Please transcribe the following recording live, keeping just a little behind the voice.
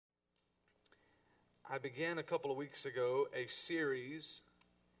I began a couple of weeks ago a series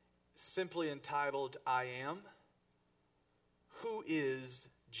simply entitled, I Am. Who is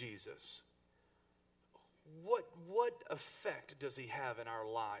Jesus? What effect does he have in our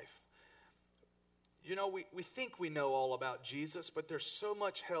life? You know, we think we know all about Jesus, but there's so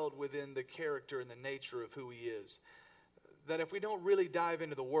much held within the character and the nature of who he is that if we don't really dive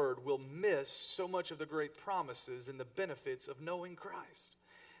into the Word, we'll miss so much of the great promises and the benefits of knowing Christ.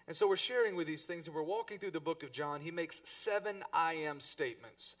 And so we're sharing with these things, and we're walking through the book of John. He makes 7 I am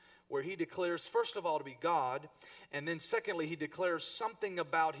statements where he declares, first of all, to be God, and then secondly, he declares something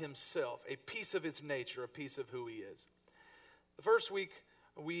about himself, a piece of his nature, a piece of who he is. The first week,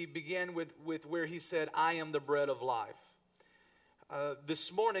 we began with where he said, I am the bread of life.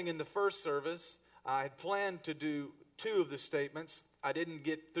 This morning in the first service, I had planned to do 2 of the statements. I didn't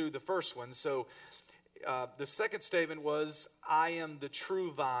get through the first one, so the second statement was, I am the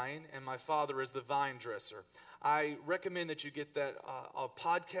true vine, and my Father is the vine dresser. I recommend that you get that a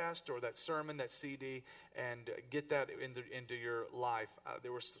podcast or that sermon, that CD, and get that into your life.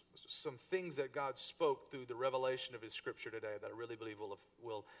 There were some things that God spoke through the revelation of his scripture today that I really believe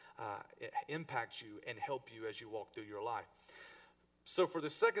will impact you and help you as you walk through your life. So for the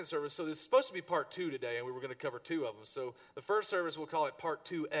second service, so this is supposed to be part 2 today, and we were going to cover 2 of them. So the first service, we'll call it part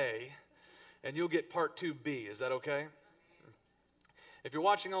 2A, and you'll get part 2B. Is that okay? If you're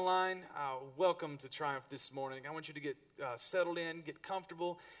watching online, welcome to Triumph this morning. I want you to get settled in, get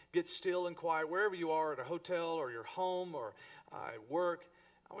comfortable, get still and quiet. Wherever you are, at a hotel or your home or at work,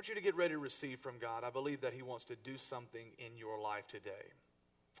 I want you to get ready to receive from God. I believe that he wants to do something in your life today.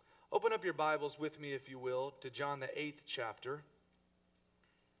 Open up your Bibles with me, if you will, to John the 8th chapter.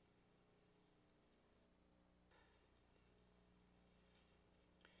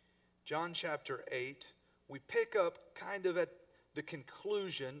 John chapter 8. We pick up kind of at the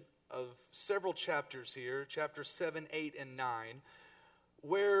conclusion of several chapters here, chapters 7, 8, and 9,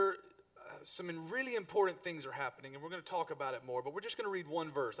 where some really important things are happening, and we're going to talk about it more, but we're just going to read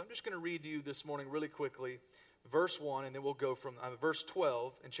one verse. I'm just going to read to you this morning really quickly, verse 1, and then we'll go from verse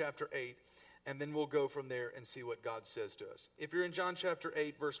 12 in chapter 8, and then we'll go from there and see what God says to us. If you're in John chapter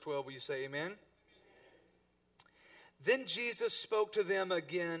 8, verse 12, will you say amen? Amen. Then Jesus spoke to them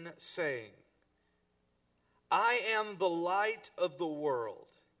again, saying, I am the light of the world.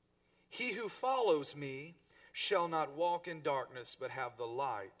 He who follows me shall not walk in darkness, but have the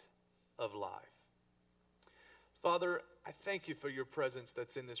light of life. Father, I thank you for your presence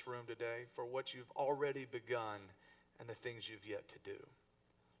that's in this room today, for what you've already begun and the things you've yet to do.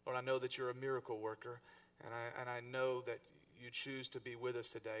 Lord, I know that you're a miracle worker, and I know that you choose to be with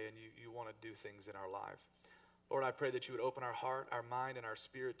us today, and you want to do things in our life. Lord, I pray that you would open our heart, our mind, and our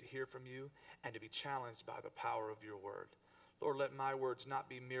spirit to hear from you and to be challenged by the power of your word. Lord, let my words not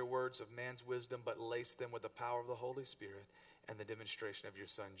be mere words of man's wisdom, but lace them with the power of the Holy Spirit and the demonstration of your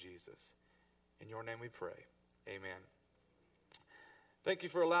Son, Jesus. In your name we pray. Amen. Thank you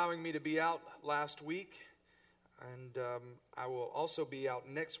for allowing me to be out last week. And I will also be out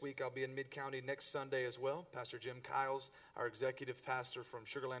next week. I'll be in Mid-County next Sunday as well. Pastor Jim Kiles, our executive pastor from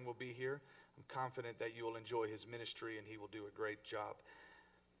Sugar Land, will be here. I'm confident that you will enjoy his ministry and he will do a great job.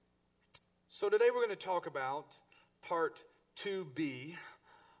 So today we're going to talk about part 2B,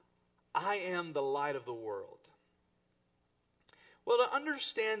 I am the light of the world. Well, to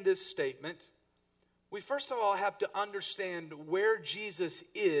understand this statement, we first of all have to understand where Jesus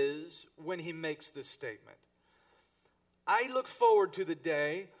is when he makes this statement. I look forward to the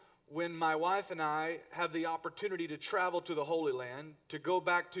day when my wife and I have the opportunity to travel to the Holy Land, to go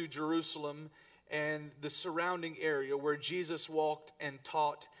back to Jerusalem and the surrounding area where Jesus walked and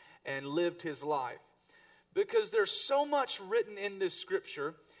taught and lived his life. Because there's so much written in this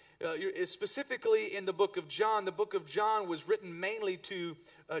scripture, specifically in the book of John. The book of John was written mainly to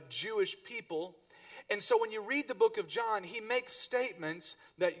Jewish people. And so when you read the book of John, he makes statements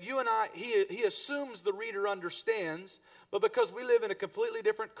that you and I, he assumes the reader understands, but because we live in a completely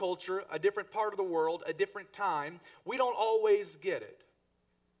different culture, a different part of the world, a different time, we don't always get it.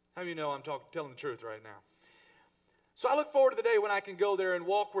 How many of you know I'm telling the truth right now? So I look forward to the day when I can go there and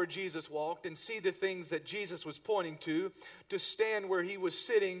walk where Jesus walked and see the things that Jesus was pointing to stand where he was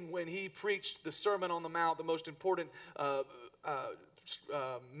sitting when he preached the Sermon on the Mount, the most important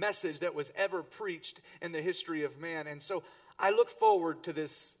message that was ever preached in the history of man. And so I look forward to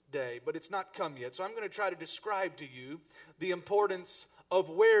this day, but it's not come yet. So I'm going to try to describe to you the importance of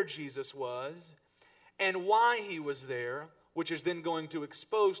where Jesus was and why he was there, which is then going to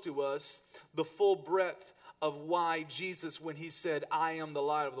expose to us the full breadth of why Jesus, when he said, I am the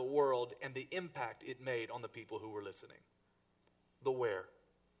light of the world, and the impact it made on the people who were listening. The where.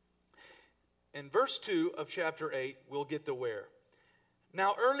 in verse 2 of chapter 8, we'll get the where.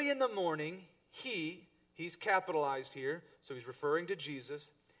 Now early in the morning, he's capitalized here, so he's referring to Jesus,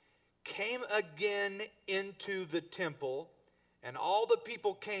 came again into the temple, and all the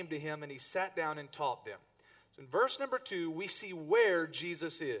people came to him, and he sat down and taught them. So in verse number 2, we see where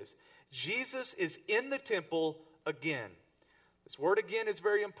Jesus is. Jesus is in the temple again. This word again is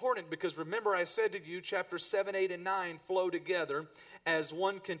very important because remember I said to you, chapter 7, 8, and 9 flow together as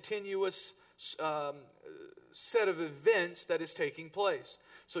one continuous set of events that is taking place.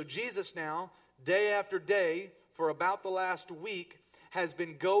 So Jesus now, day after day, for about the last week, has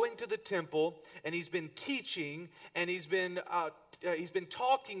been going to the temple, and he's been teaching, and he's been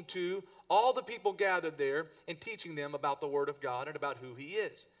talking to all the people gathered there and teaching them about the Word of God and about who he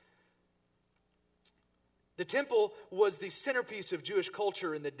is. The temple was the centerpiece of Jewish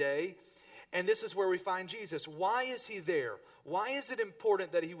culture in the day, and this is where we find Jesus. Why is he there? Why is it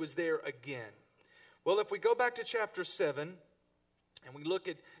important that he was there again? Well, if we go back to chapter 7, and we look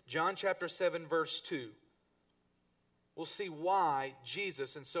at John chapter 7, verse 2, we'll see why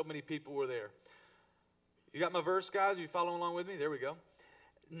Jesus and so many people were there. You got my verse, guys? Are you following along with me? There we go.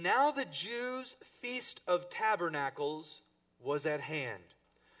 Now the Jews' Feast of Tabernacles was at hand.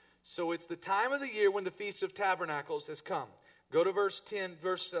 So it's the time of the year when the Feast of Tabernacles has come. Go to verse 10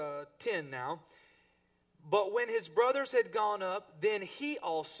 now. But when his brothers had gone up, then he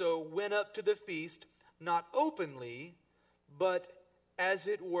also went up to the feast, not openly, but as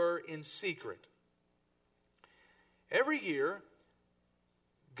it were in secret. Every year,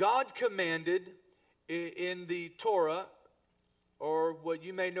 God commanded in the Torah, or what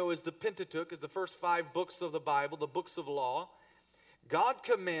you may know as the Pentateuch, as the first 5 books of the Bible, the books of law, God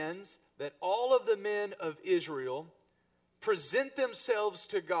commands that all of the men of Israel present themselves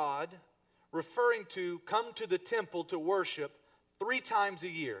to God, referring to come to the temple to worship 3 times a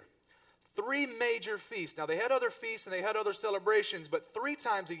year. 3 major feasts. Now they had other feasts and they had other celebrations, but 3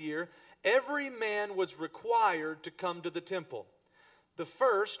 times a year, every man was required to come to the temple. The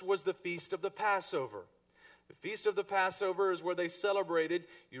first was the Feast of the Passover. The Feast of the Passover is where they celebrated,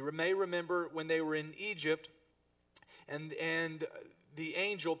 you may remember when they were in Egypt, and the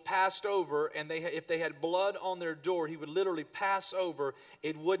angel passed over, and if they had blood on their door, he would literally pass over.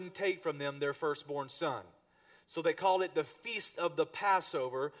 It wouldn't take from them their firstborn son. So they called it the Feast of the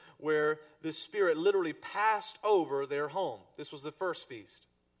Passover, where the Spirit literally passed over their home. This was the first feast.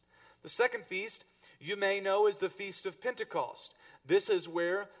 The second feast, you may know, is the Feast of Pentecost. This is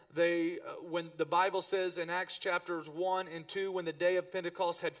where when the Bible says in Acts chapters 1 and 2, when the day of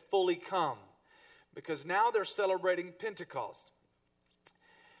Pentecost had fully come. Because now they're celebrating Pentecost.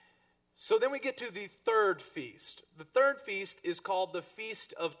 So then we get to the third feast. The third feast is called the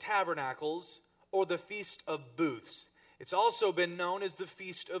Feast of Tabernacles, or the Feast of Booths. It's also been known as the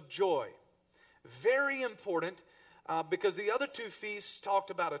Feast of Joy. Very important because the other 2 feasts talked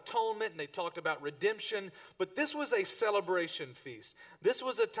about atonement and they talked about redemption, but this was a celebration feast. This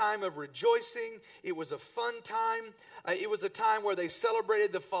was a time of rejoicing. It was a fun time. It was a time where they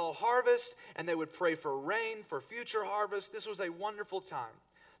celebrated the fall harvest and they would pray for rain, for future harvest. This was a wonderful time.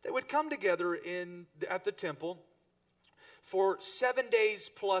 They would come together at the temple for 7 days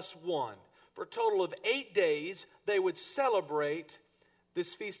plus 1. For a total of 8 days, they would celebrate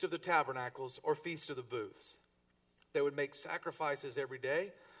this Feast of the Tabernacles or Feast of the Booths. They would make sacrifices every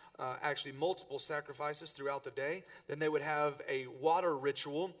day, actually multiple sacrifices throughout the day. Then they would have a water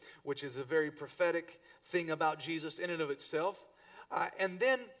ritual, which is a very prophetic thing about Jesus in and of itself. And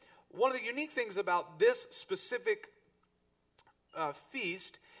then one of the unique things about this specific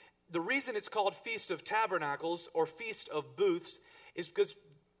feast, the reason it's called Feast of Tabernacles or Feast of Booths is because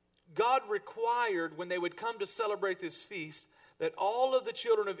God required, when they would come to celebrate this feast, that all of the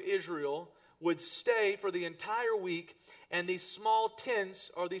children of Israel would stay for the entire week, and these small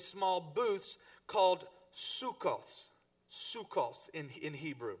tents or these small booths called sukkos in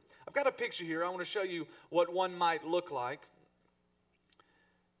Hebrew. I've got a picture here. I want to show you what one might look like.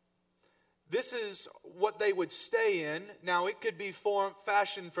 This is what they would stay in. Now, it could be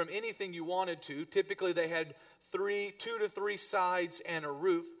fashioned from anything you wanted to. Typically, they had 2 to 3 sides and a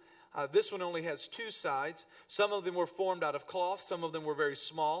roof. This one only has 2 sides. Some of them were formed out of cloth. Some of them were very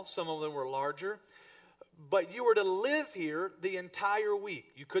small. Some of them were larger. But you were to live here the entire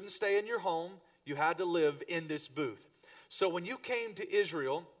week. You couldn't stay in your home. You had to live in this booth. So when you came to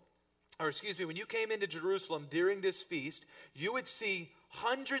when you came into Jerusalem during this feast, you would see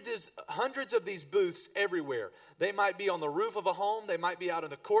hundreds of these booths everywhere. They might be on the roof of a home. They might be out in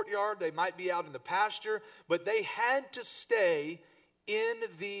the courtyard. They might be out in the pasture. But they had to stay in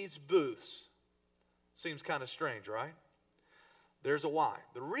these booths. Seems kind of strange, right? There's a why.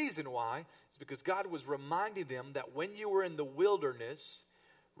 The reason why is because God was reminding them that when you were in the wilderness,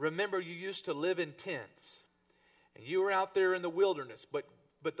 remember you used to live in tents. And you were out there in the wilderness.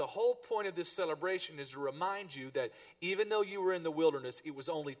 But the whole point of this celebration is to remind you that even though you were in the wilderness, it was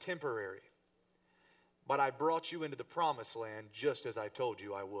only temporary. But I brought you into the promised land just as I told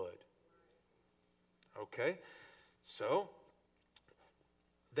you I would. Okay? So,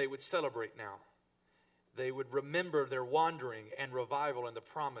 they would celebrate now. They would remember their wandering and revival in the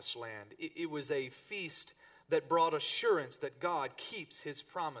promised land. It was a feast that brought assurance that God keeps His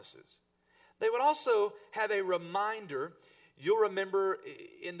promises. They would also have a reminder. You'll remember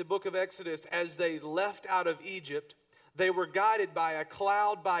in the book of Exodus, as they left out of Egypt, they were guided by a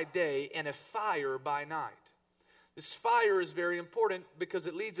cloud by day and a fire by night. This fire is very important because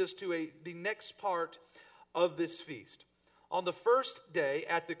it leads us to the next part of this feast. On the first day,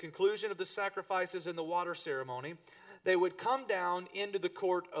 at the conclusion of the sacrifices and the water ceremony, they would come down into the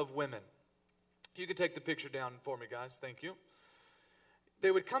court of women. You can take the picture down for me, guys. Thank you.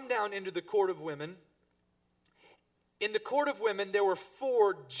 They would come down into the court of women. In the court of women, there were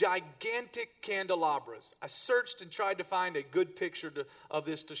 4 gigantic candelabras. I searched and tried to find a good picture of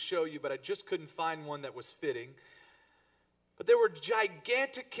this to show you, but I just couldn't find one that was fitting. But there were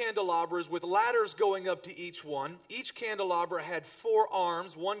gigantic candelabras with ladders going up to each one. Each candelabra had 4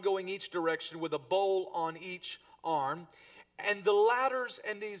 arms, one going each direction with a bowl on each arm. And the ladders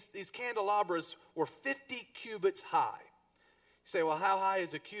and these candelabras were 50 cubits high. You say, well, how high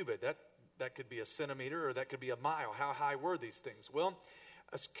is a cubit? That could be a centimeter or that could be a mile. How high were these things? Well,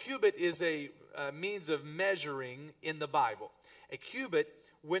 a cubit is a means of measuring in the Bible. A cubit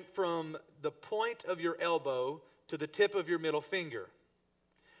went from the point of your elbow to the tip of your middle finger.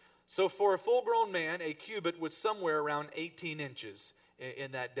 So for a full-grown man, a cubit was somewhere around 18 inches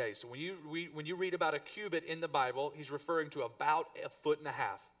in that day. So when you read about a cubit in the Bible, he's referring to about 1.5 feet.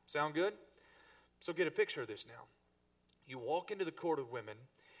 Sound good? So get a picture of this now. You walk into the court of women,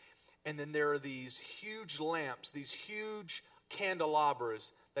 and then there are these huge lamps, these huge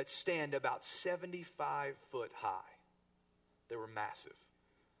candelabras that stand about 75 foot high. They were massive.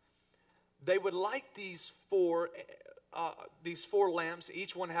 They would light these four lamps,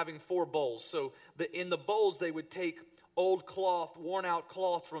 each one having 4 bowls. So in the bowls, they would take old cloth, worn out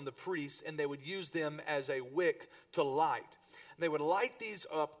cloth from the priests, and they would use them as a wick to light. They would light these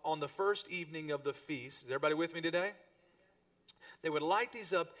up on the first evening of the feast. Is everybody with me today? They would light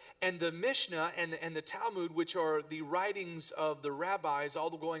these up, and the Mishnah and the Talmud, which are the writings of the rabbis,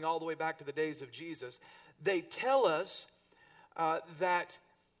 going all the way back to the days of Jesus, they tell us that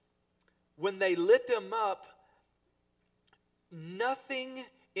when they lit them up, nothing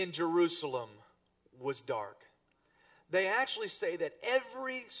in Jerusalem was dark. They actually say that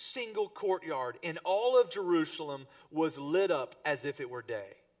every single courtyard in all of Jerusalem was lit up as if it were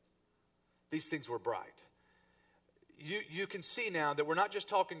day. These things were bright. You can see now that we're not just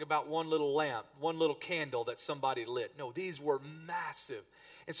talking about one little lamp, one little candle that somebody lit. No, these were massive.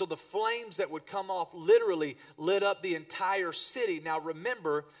 And so the flames that would come off literally lit up the entire city. Now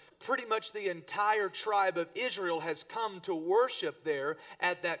remember, pretty much the entire tribe of Israel has come to worship there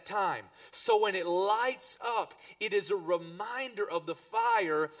at that time. So when it lights up, it is a reminder of the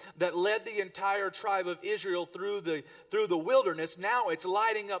fire that led the entire tribe of Israel through the wilderness. Now it's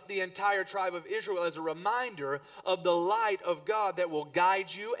lighting up the entire tribe of Israel as a reminder of the light of God that will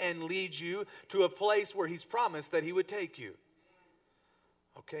guide you and lead you to a place where He's promised that He would take you.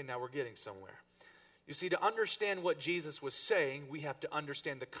 Okay, now we're getting somewhere. You see, to understand what Jesus was saying, we have to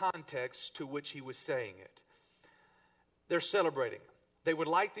understand the context to which He was saying it. They're celebrating. They would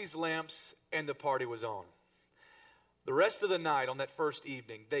light these lamps and the party was on. The rest of the night on that first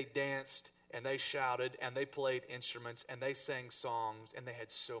evening, they danced and they shouted and they played instruments and they sang songs and they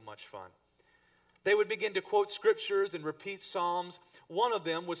had so much fun. They would begin to quote scriptures and repeat psalms. One of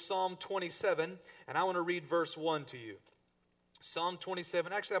them was Psalm 27, and I want to read verse 1 to you. Psalm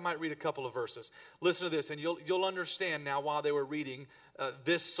 27, actually I might read a couple of verses. Listen to this and you'll understand now why they were reading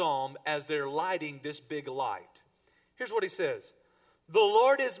this psalm as they're lighting this big light. Here's what he says. The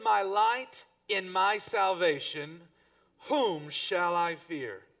Lord is my light in my salvation. Whom shall I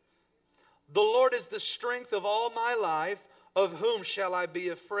fear? The Lord is the strength of all my life. Of whom shall I be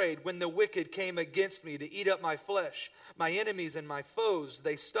afraid? When the wicked came against me to eat up my flesh, my enemies and my foes,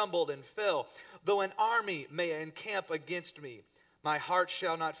 they stumbled and fell. Though an army may encamp against me, my heart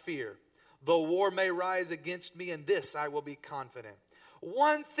shall not fear. Though war may rise against me, in this I will be confident.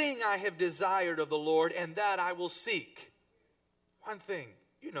 One thing I have desired of the Lord, and that I will seek. One thing,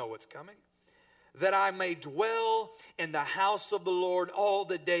 you know what's coming. that I may dwell in the house of the Lord all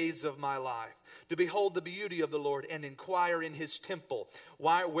the days of my life, to behold the beauty of the Lord and inquire in his temple.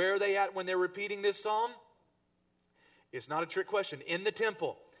 Why? Where are they at when they're repeating this psalm? It's not a trick question. In the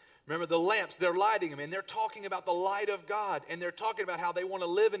temple. Remember the lamps, they're lighting them, and they're talking about the light of God, and they're talking about how they want to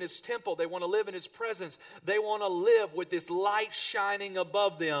live in his temple. They want to live in his presence. They want to live with this light shining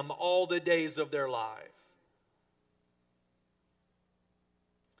above them all the days of their life.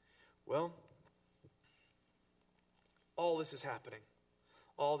 Well, all this is happening.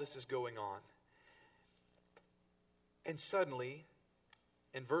 All this is going on. And suddenly,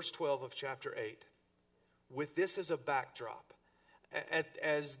 in verse 12 of chapter 8, with this as a backdrop,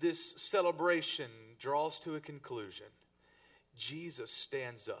 as this celebration draws to a conclusion, Jesus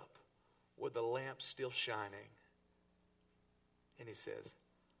stands up with the lamp still shining. And he says,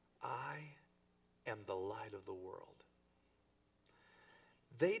 I am the light of the world.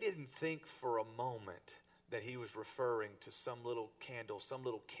 They didn't think for a moment that he was referring to some little candle, some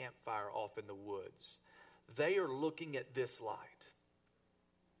little campfire off in the woods. They are looking at this light.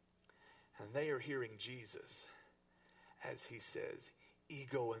 And they are hearing Jesus as he says,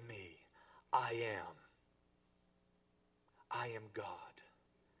 Ego in me, I am God,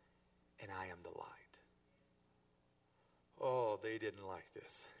 and I am the light. Oh, they didn't like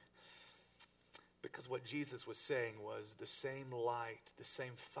this. Because what Jesus was saying was the same light, the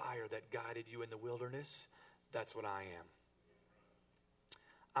same fire that guided you in the wilderness, that's what I am.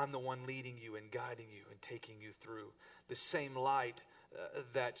 I'm the one leading you and guiding you and taking you through. The same light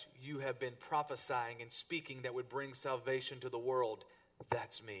that you have been prophesying and speaking that would bring salvation to the world,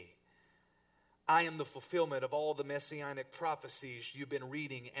 that's me. I am the fulfillment of all the messianic prophecies you've been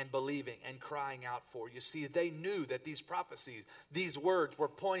reading and believing and crying out for. You see, they knew that these prophecies, these words were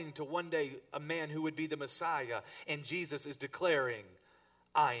pointing to one day a man who would be the Messiah. And Jesus is declaring,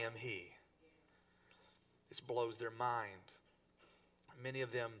 I am he. This blows their mind. Many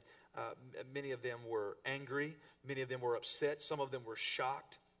of them were angry. Many of them were upset. Some of them were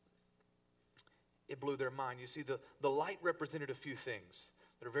shocked. It blew their mind. You see, the light represented a few things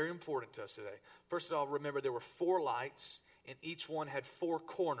that are very important to us today. First of all, remember there were 4 lights, and each one had 4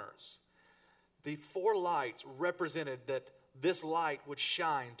 corners. The 4 lights represented that this light would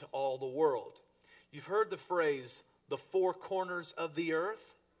shine to all the world. You've heard the phrase, the 4 corners of the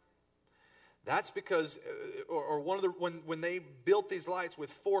earth. That's because, when they built these lights with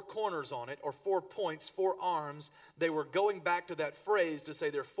 4 corners on it, or 4 points, 4 arms, they were going back to that phrase to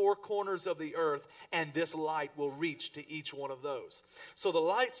say there are 4 corners of the earth, and this light will reach to each one of those. So the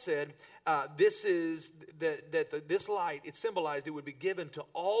light said, this light, it symbolized it would be given to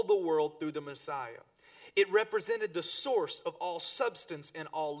all the world through the Messiah. It represented the source of all substance and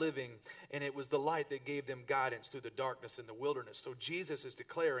all living, and it was the light that gave them guidance through the darkness in the wilderness. So Jesus is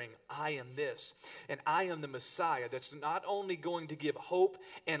declaring, I am this, and I am the Messiah that's not only going to give hope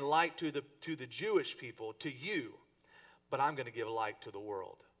and light to the Jewish people, to you, but I'm going to give light to the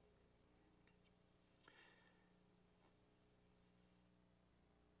world.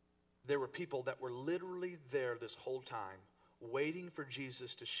 There were people that were literally there this whole time, waiting for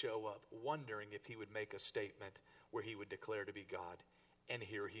Jesus to show up, wondering if he would make a statement where he would declare to be God. And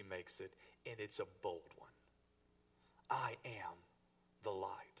here he makes it, and it's a bold one. I am the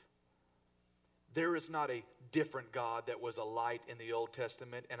light. There is not a different God that was a light in the Old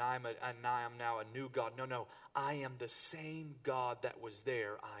Testament, and I am now a new God. No, I am the same God that was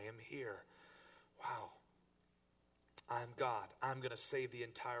there. I am here. Wow. I am God. I'm going to save the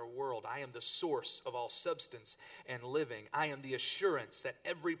entire world. I am the source of all substance and living. I am the assurance that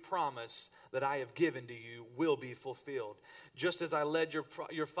every promise that I have given to you will be fulfilled. Just as I led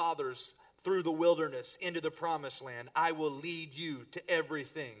your fathers through the wilderness into the promised land, I will lead you to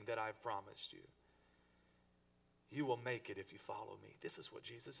everything that I've promised you. You will make it if you follow me. This is what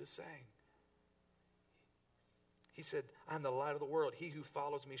Jesus is saying. He said, I'm the light of the world. He who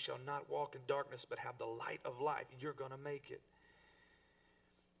follows me shall not walk in darkness, but have the light of life. You're going to make it.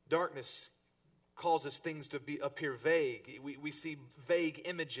 Darkness causes things to appear vague. We see vague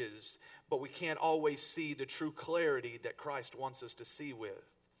images, but we can't always see the true clarity that Christ wants us to see with.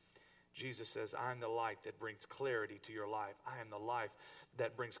 Jesus says, I'm the light that brings clarity to your life. I am the life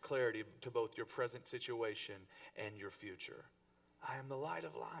that brings clarity to both your present situation and your future. I am the light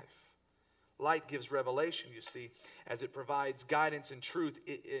of life. Light gives revelation, you see, as it provides guidance and truth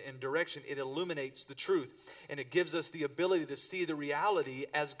and direction. It illuminates the truth, and it gives us the ability to see the reality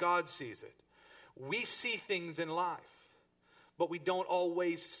as God sees it. We see things in life, but we don't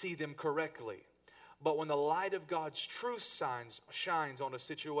always see them correctly. But when the light of God's truth shines on a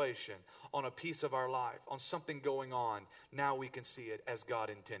situation, on a piece of our life, on something going on, now we can see it as God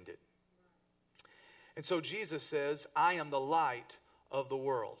intended. And so Jesus says, I am the light of the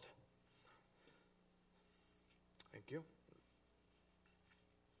world. Thank you.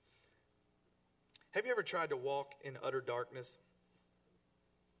 Have you ever tried to walk in utter darkness?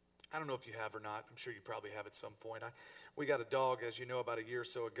 I don't know if you have or not. I'm sure you probably have at some point. We got a dog, as you know, about a year or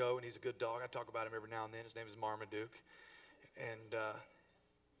so ago, and he's a good dog. I talk about him every now and then. His name is Marmaduke. And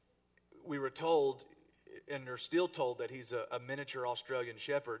we were told, and are still told, that he's a miniature Australian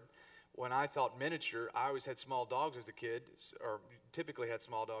Shepherd. When I thought miniature, I always had small dogs as a kid, or typically had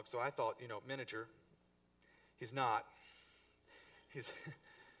small dogs, so I thought, miniature. He's not. He's...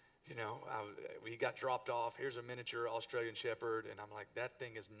 he got dropped off. Here's a miniature Australian Shepherd. And I'm like, that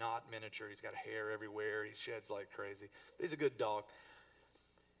thing is not miniature. He's got hair everywhere. He sheds like crazy. But he's a good dog.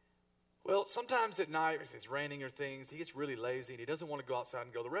 Well, sometimes at night, if it's raining or things, he gets really lazy and he doesn't want to go outside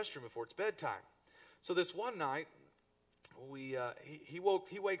and go to the restroom before it's bedtime. So this one night, he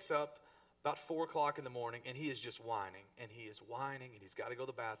wakes up about 4 o'clock in the morning, and he is just whining. And he is whining, and he's got to go to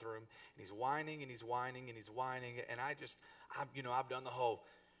the bathroom. And he's whining, and he's whining, and he's whining. And I've done the whole...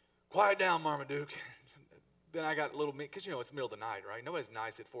 Quiet down, Marmaduke. Then I got a little, because it's the middle of the night, right? Nobody's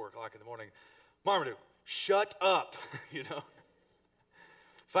nice at 4 o'clock in the morning. Marmaduke, shut up,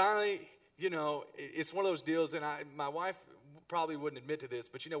 Finally, it's one of those deals, and my wife probably wouldn't admit to this,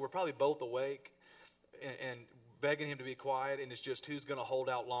 but we're probably both awake and begging him to be quiet, and it's just who's going to hold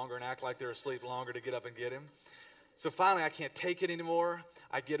out longer and act like they're asleep longer to get up and get him. So finally, I can't take it anymore.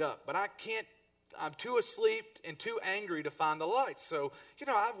 I get up, but I'm too asleep and too angry to find the lights. So,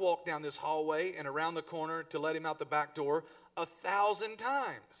 I've walked down this hallway and around the corner to let him out the back door 1,000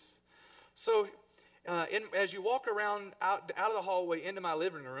 times. So, as you walk around out of the hallway into my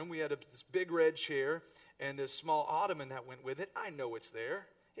living room, we had this big red chair and this small ottoman that went with it. I know it's there.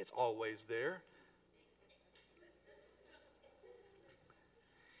 It's always there.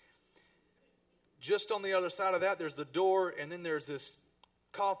 Just on the other side of that, there's the door, and then there's this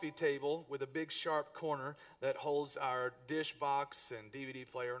coffee table with a big sharp corner that holds our dish box and DVD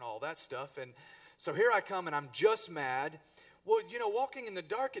player and all that stuff. And so here I come, and I'm just mad. Well, walking in the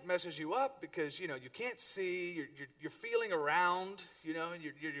dark, it messes you up because, you can't see. You're feeling around, and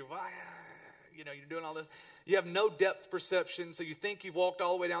you're doing all this. You have no depth perception, so you think you've walked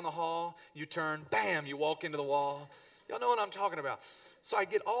all the way down the hall. You turn, bam, you walk into the wall. Y'all know what I'm talking about. So I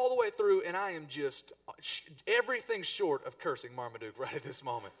get all the way through, and I am just everything short of cursing Marmaduke right at this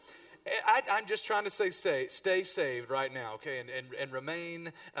moment. I'm just trying to stay saved right now, okay, and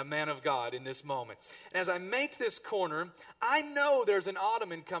remain a man of God in this moment. And as I make this corner, I know there's an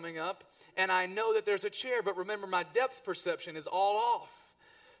ottoman coming up, and I know that there's a chair, but remember, my depth perception is all off.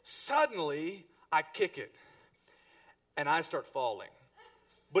 Suddenly, I kick it, and I start falling.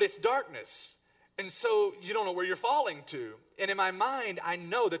 But it's darkness. And so you don't know where you're falling to. And in my mind, I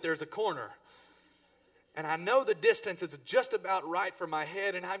know that there's a corner. And I know the distance is just about right for my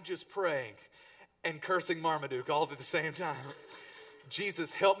head, and I'm just praying and cursing Marmaduke all at the same time.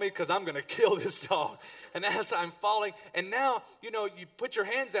 Jesus, help me, because I'm going to kill this dog. And as I'm falling, and now, you put your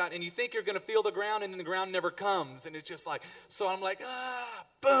hands out, and you think you're going to feel the ground, and then the ground never comes. And it's just like, so I'm like,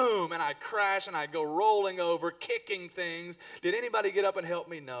 boom, and I crash, and I go rolling over, kicking things. Did anybody get up and help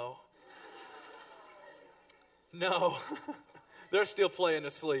me? No. No, they're still playing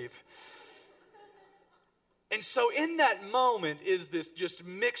asleep. And so in that moment is this just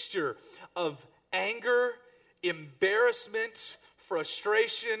mixture of anger, embarrassment,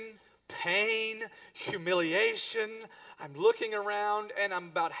 frustration, pain, humiliation. I'm looking around, and I'm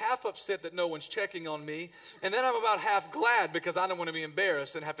about half upset that no one's checking on me. And then I'm about half glad because I don't want to be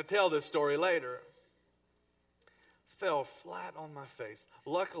embarrassed and have to tell this story later. Fell flat on my face.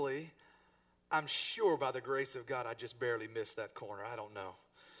 Luckily, I'm sure by the grace of God, I just barely missed that corner. I don't know.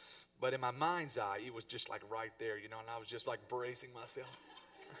 But in my mind's eye, it was just like right there, and I was just like bracing myself.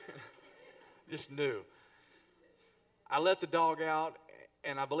 Just knew. I let the dog out,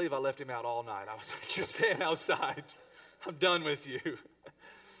 and I believe I left him out all night. I was like, you're staying outside. I'm done with you.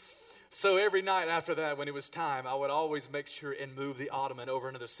 So every night after that, when it was time, I would always make sure and move the ottoman over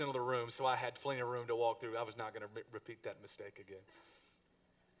into the center of the room so I had plenty of room to walk through. I was not going to repeat that mistake again.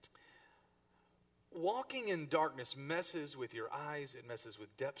 Walking in darkness messes with your eyes. It messes with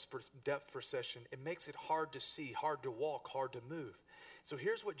depth perception. It makes it hard to see, hard to walk, hard to move. So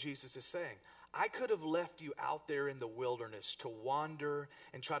here's what Jesus is saying. I could have left you out there in the wilderness to wander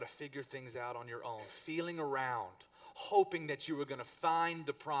and try to figure things out on your own, feeling around, hoping that you were going to find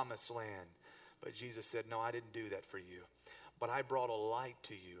the promised land. But Jesus said, no, I didn't do that for you. but I brought a light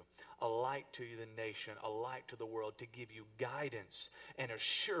to you, a light to the nation, a light to the world to give you guidance and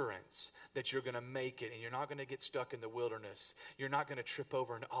assurance that you're going to make it and you're not going to get stuck in the wilderness. You're not going to trip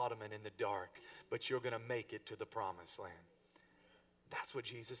over an ottoman in the dark, but you're going to make it to the promised land. That's what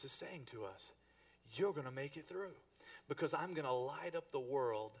Jesus is saying to us. You're going to make it through because I'm going to light up the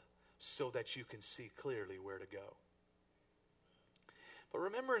world so that you can see clearly where to go. But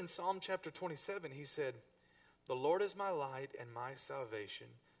remember in Psalm chapter 27, he said, the Lord is my light and my salvation.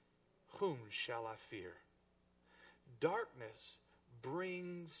 Whom shall I fear? Darkness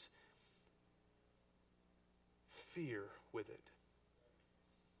brings fear with it.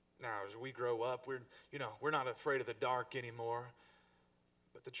 Now, as we grow up, we're not afraid of the dark anymore.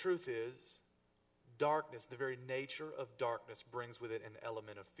 But the truth is, darkness, the very nature of darkness brings with it an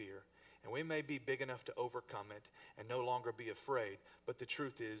element of fear. And we may be big enough to overcome it and no longer be afraid. But the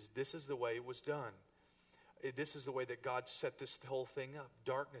truth is, this is the way it was done. This is the way that God set this whole thing up.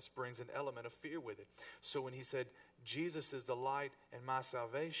 Darkness brings an element of fear with it. So when he said, Jesus is the light and my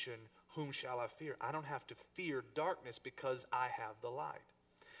salvation, whom shall I fear? I don't have to fear darkness because I have the light.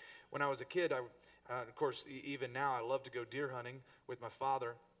 When I was a kid, of course, even now, I love to go deer hunting with my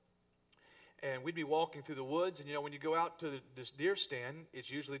father. And we'd be walking through the woods. And, when you go out to this deer stand, it's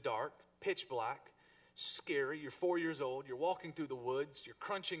usually dark, pitch black, scary. You're 4 years old. You're walking through the woods. You're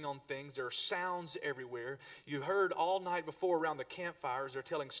crunching on things. There are sounds everywhere. You heard all night before around the campfires, they're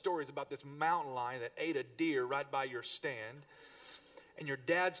telling stories about this mountain lion that ate a deer right by your stand. And your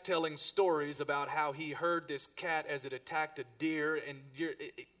dad's telling stories about how he heard this cat as it attacked a deer. And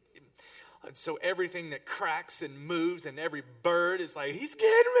so everything that cracks and moves and every bird is like, he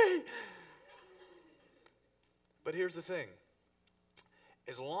scared me. But here's the thing.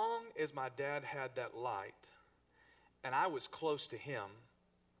 As long as my dad had that light and I was close to him,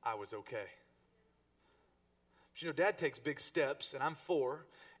 I was okay. But Dad takes big steps and I'm 4.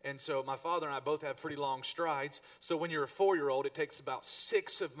 And so my father and I both have pretty long strides. So when you're a 4-year-old, it takes about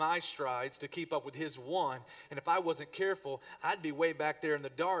 6 of my strides to keep up with his 1. And if I wasn't careful, I'd be way back there in the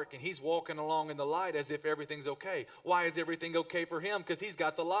dark. And he's walking along in the light as if everything's okay. Why is everything okay for him? Because he's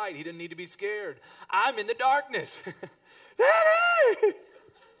got the light. He didn't need to be scared. I'm in the darkness. Daddy!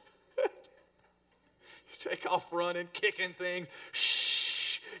 You take off running, kicking things.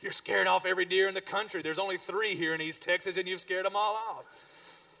 Shh! You're scaring off every deer in the country. There's only 3 here in East Texas, and you've scared them all off.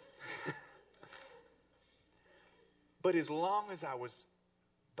 But as long as I was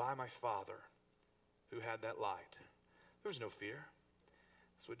by my Father who had that light, there was no fear.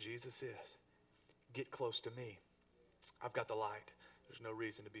 That's what Jesus is. Get close to me. I've got the light. There's no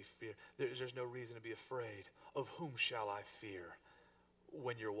reason to be fear. There's no reason to be afraid. Of whom shall I fear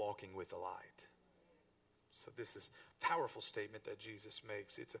when you're walking with the light? So this is a powerful statement that Jesus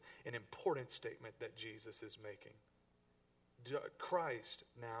makes. It's an important statement that Jesus is making. Christ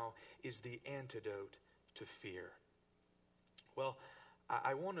now is the antidote to fear. Well,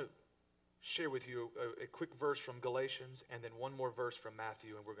 I want to share with you a quick verse from Galatians and then one more verse from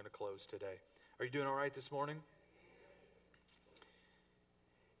Matthew, and we're going to close today. Are you doing all right this morning?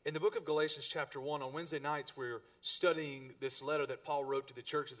 In the book of Galatians chapter 1, on Wednesday nights, we're studying this letter that Paul wrote to the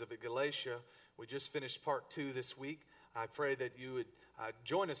churches of Galatia. We just finished part 2 this week. I pray that you would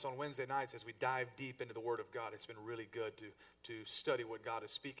join us on Wednesday nights as we dive deep into the Word of God. It's been really good to study what God is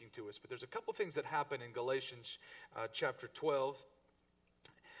speaking to us. But there's a couple things that happen in Galatians chapter 12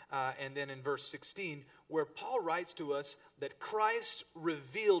 and then in verse 16 where Paul writes to us that Christ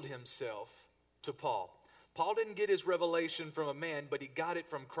revealed himself to Paul. Paul didn't get his revelation from a man, but he got it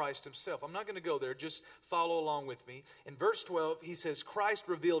from Christ himself. I'm not going to go there. Just follow along with me. In verse 12, he says, Christ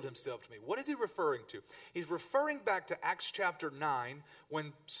revealed himself to me. What is he referring to? He's referring back to Acts chapter 9,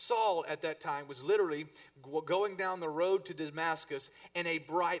 when Saul at that time was literally going down the road to Damascus, and a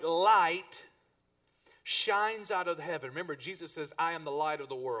bright light shines out of heaven. Remember, Jesus says, I am the light of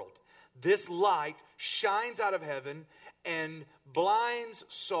the world. This light shines out of heaven and blinds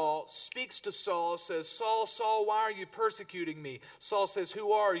Saul, speaks to Saul, says, Saul, Saul, why are you persecuting me? Saul says,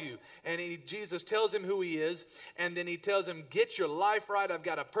 who are you? And Jesus tells him who he is, and then he tells him, get your life right. I've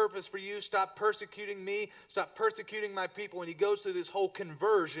got a purpose for you. Stop persecuting me. Stop persecuting my people. And he goes through this whole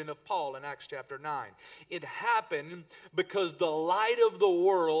conversion of Paul in Acts chapter 9. It happened because the light of the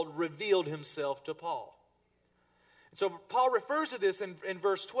world revealed himself to Paul. So Paul refers to this in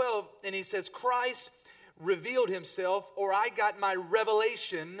verse 12, and he says, Christ revealed himself, or I got my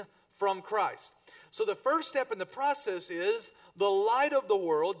revelation from Christ. So the first step in the process is the light of the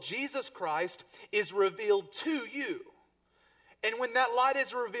world, Jesus Christ, is revealed to you. And when that light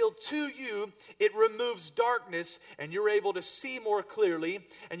is revealed to you, it removes darkness, and you're able to see more clearly,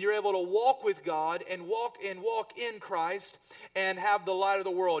 and you're able to walk with God and walk in Christ and have the light of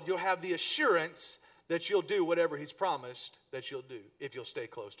the world. You'll have the assurance that you'll do whatever He's promised that you'll do if you'll stay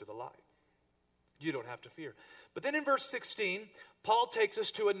close to the light. You don't have to fear. But then in verse 16, Paul takes us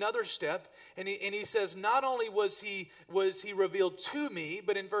to another step, and he says, not only was he revealed to me,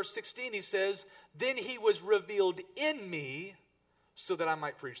 but in verse 16 he says, then He was revealed in me, so that I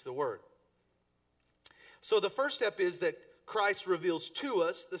might preach the word. So the first step is that Christ reveals to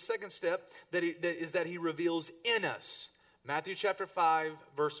us. The second step is that He reveals in us. Matthew chapter 5,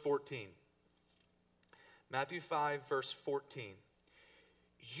 verse 14. Matthew 5, verse 14.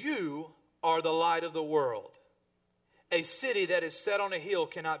 You are the light of the world. A city that is set on a hill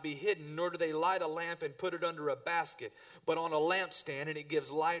cannot be hidden, nor do they light a lamp and put it under a basket, but on a lampstand, and it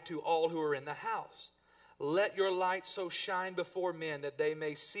gives light to all who are in the house. Let your light so shine before men that they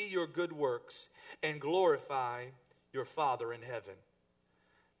may see your good works and glorify your Father in heaven.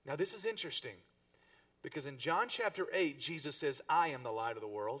 Now this is interesting, because in John chapter 8, Jesus says, I am the light of the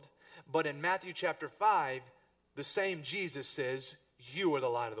world. But in Matthew chapter 5, the same Jesus says, you are the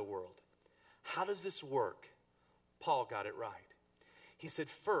light of the world. How does this work? Paul got it right. He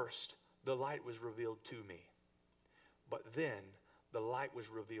said, first, the light was revealed to me. But then, the light was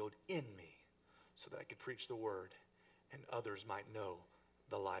revealed in me, so that I could preach the word and others might know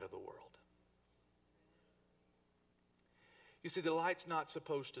the light of the world. You see, the light's not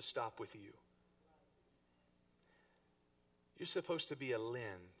supposed to stop with you. You're supposed to be a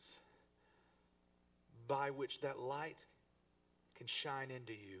lens by which that light can shine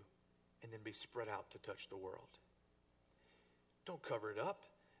into you and then be spread out to touch the world. Don't cover it up.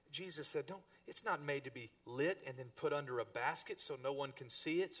 Jesus said, it's not made to be lit and then put under a basket so no one can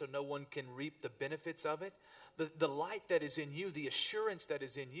see it, so no one can reap the benefits of it. The light that is in you, the assurance that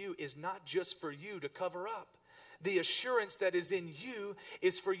is in you, is not just for you to cover up. The assurance that is in you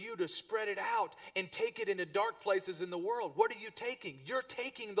is for you to spread it out and take it into dark places in the world. What are you taking? You're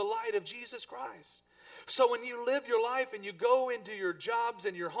taking the light of Jesus Christ. So when you live your life and you go into your jobs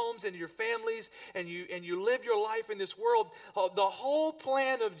and your homes and your families and you live your life in this world, the whole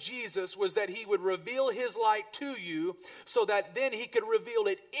plan of Jesus was that He would reveal His light to you so that then He could reveal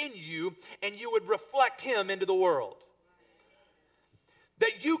it in you and you would reflect Him into the world.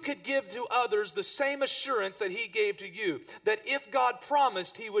 That you could give to others the same assurance that He gave to you. That if God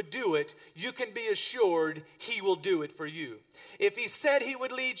promised He would do it, you can be assured He will do it for you. If He said He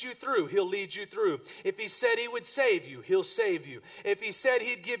would lead you through, He'll lead you through. If He said He would save you, He'll save you. If He said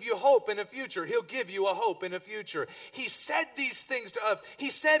He'd give you hope in a future, He'll give you a hope in a future. He said these things to us. He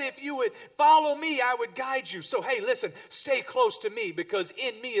said if you would follow me, I would guide you. So hey, listen, stay close to me, because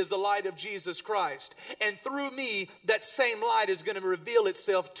in me is the light of Jesus Christ. And through me, that same light is going to reveal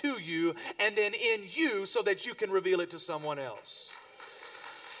itself to you and then in you so that you can reveal it to someone else.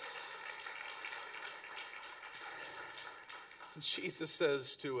 Jesus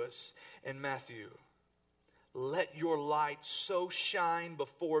says to us in Matthew, let your light so shine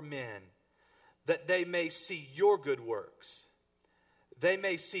before men that they may see your good works. They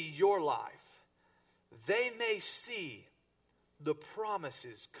may see your life. They may see the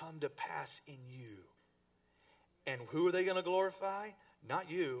promises come to pass in you. And who are they going to glorify? Not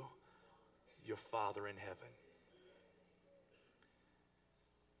you, your Father in heaven.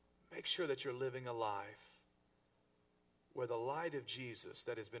 Make sure that you're living a life where the light of Jesus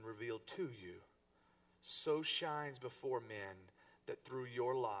that has been revealed to you so shines before men that through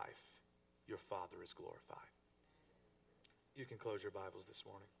your life, your Father is glorified. You can close your Bibles this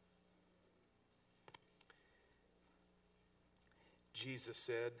morning. Jesus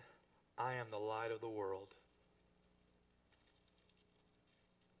said, I am the light of the world.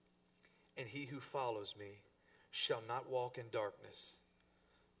 And he who follows me shall not walk in darkness,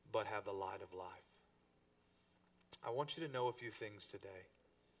 but have the light of life. I want you to know a few things today.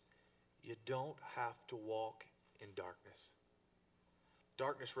 You don't have to walk in darkness.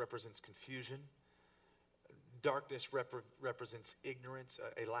 Darkness represents confusion. Darkness represents ignorance,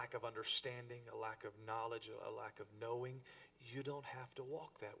 a lack of understanding, a lack of knowledge, a lack of knowing. You don't have to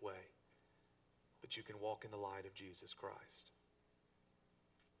walk that way, but you can walk in the light of Jesus Christ.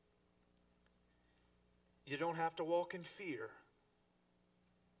 You don't have to walk in fear,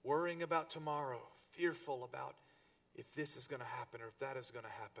 worrying about tomorrow, fearful about if this is going to happen or if that is going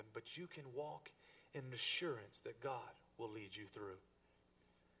to happen, but you can walk in an assurance that God will lead you through.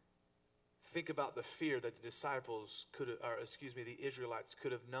 Think about the fear that the the Israelites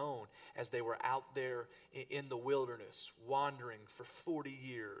could have known as they were out there in the wilderness, wandering for 40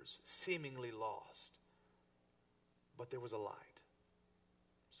 years, seemingly lost. But there was a light.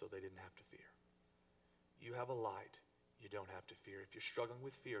 so they didn't have to fear. You have a light you don't have to fear. If you're struggling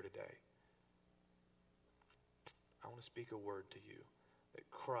with fear today, I want to speak a word to you that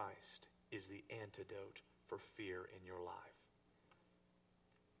Christ is the antidote for fear in your life.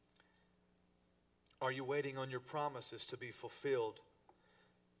 Are you waiting on your promises to be fulfilled?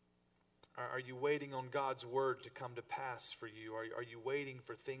 Are you waiting on God's word to come to pass for you? Are you waiting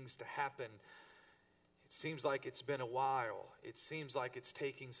for things to happen? It seems like it's been a while. It seems like it's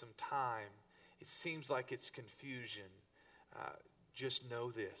taking some time. It seems like it's confusion. Just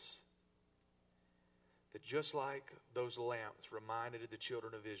know this, that just like those lamps reminded the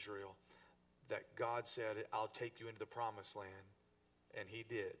children of Israel that God said, I'll take you into the promised land, and He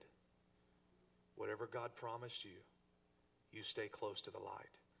did. Whatever God promised you, you stay close to the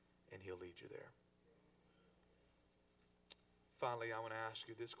light, and He'll lead you there. Finally, I want to ask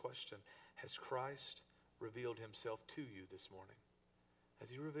you this question. Has Christ revealed Himself to you this morning? Has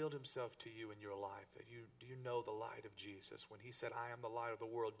He revealed Himself to you in your life? Do you know the light of Jesus? When He said, I am the light of the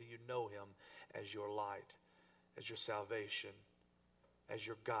world, do you know Him as your light, as your salvation, as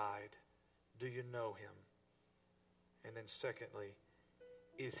your guide? Do you know Him? And then secondly,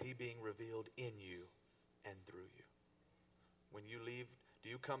 is He being revealed in you and through you? When you leave, do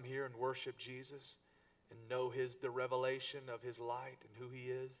you come here and worship Jesus and know the revelation of His light and who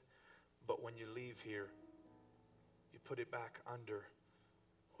He is? But when you leave here, you put it back under.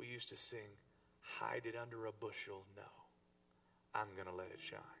 We used to sing, hide it under a bushel. No, I'm going to let it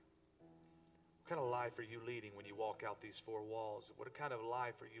shine. What kind of life are you leading when you walk out these four walls? What kind of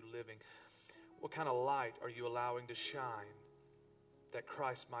life are you living? What kind of light are you allowing to shine that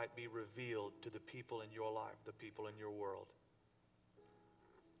Christ might be revealed to the people in your life, the people in your world?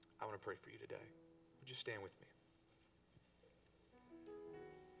 I want to pray for you today. Would you stand with me?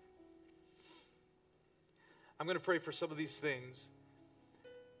 I'm going to pray for some of these things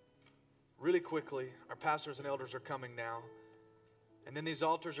really quickly. Our pastors and elders are coming now. And then these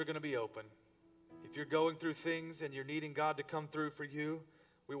altars are going to be open. If you're going through things and you're needing God to come through for you,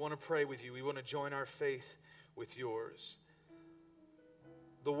 we want to pray with you. We want to join our faith with yours.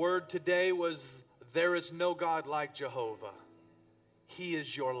 The word today was, there is no God like Jehovah. He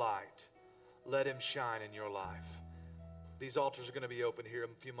is your light. Let Him shine in your life. These altars are going to be open here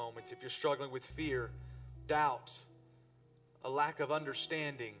in a few moments. If you're struggling with fear, doubt, a lack of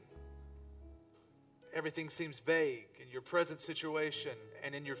understanding, everything seems vague in your present situation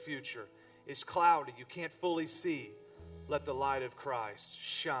and in your future, is cloudy, you can't fully see, let the light of Christ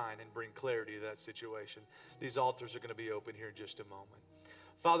shine and bring clarity to that situation. These altars are going to be open here in just a moment.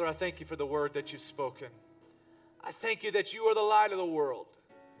 Father, I thank You for the word that You've spoken. I thank You that You are the light of the world.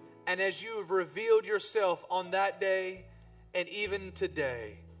 And as You have revealed Yourself on that day and even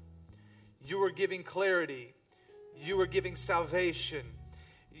today, You are giving clarity. You are giving salvation.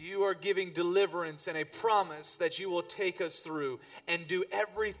 You are giving deliverance and a promise that You will take us through and do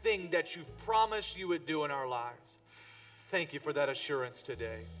everything that You've promised You would do in our lives. Thank You for that assurance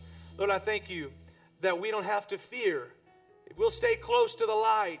today. Lord, I thank You that we don't have to fear. If we'll stay close to the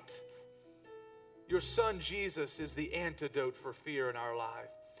light, Your Son Jesus is the antidote for fear in our life.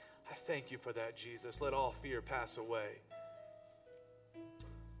 I thank You for that, Jesus. Let all fear pass away.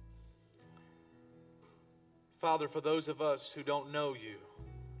 Father, for those of us who don't know You,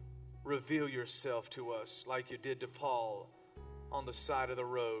 reveal Yourself to us like You did to Paul on the side of the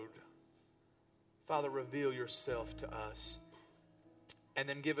road. Father, reveal Yourself to us. And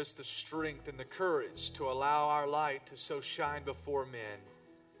then give us the strength and the courage to allow our light to so shine before men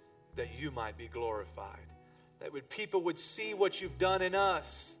that You might be glorified. That people would see what You've done in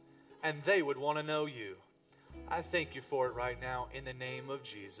us and they would want to know You. I thank You for it right now. In the name of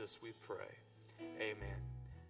Jesus we pray. Amen.